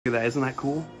Look at that, isn't that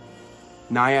cool?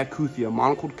 Nyakuthia,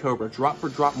 monocled cobra, drop for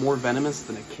drop more venomous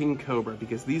than a king cobra,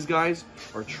 because these guys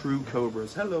are true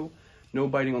cobras. Hello. No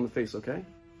biting on the face, okay?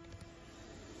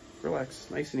 Relax,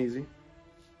 nice and easy.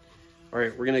 All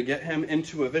right, we're gonna get him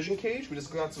into a vision cage. We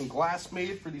just got some glass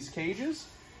made for these cages.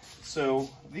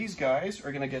 So these guys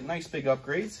are gonna get nice big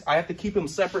upgrades. I have to keep them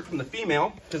separate from the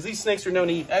female because these snakes are known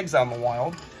to eat eggs out in the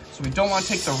wild. So we don't want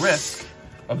to take the risk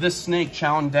of this snake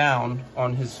chowing down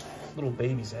on his little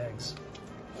baby's eggs.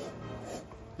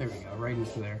 There we go, right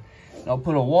into there. And I'll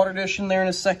put a water dish in there in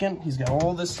a second. He's got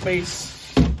all this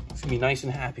space. He's gonna be nice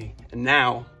and happy. And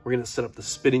now we're gonna set up the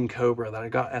spitting cobra that I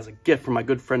got as a gift from my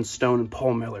good friends Stone and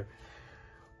Paul Miller.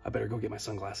 I better go get my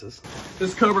sunglasses.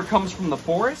 This cobra comes from the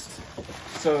forest,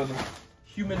 so the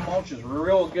human mulch is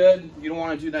real good. You don't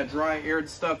want to do that dry, arid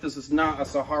stuff. This is not a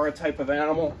Sahara type of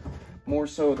animal, more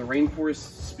so the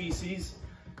rainforest species.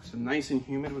 So nice and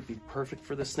humid would be perfect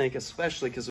for the snake, especially because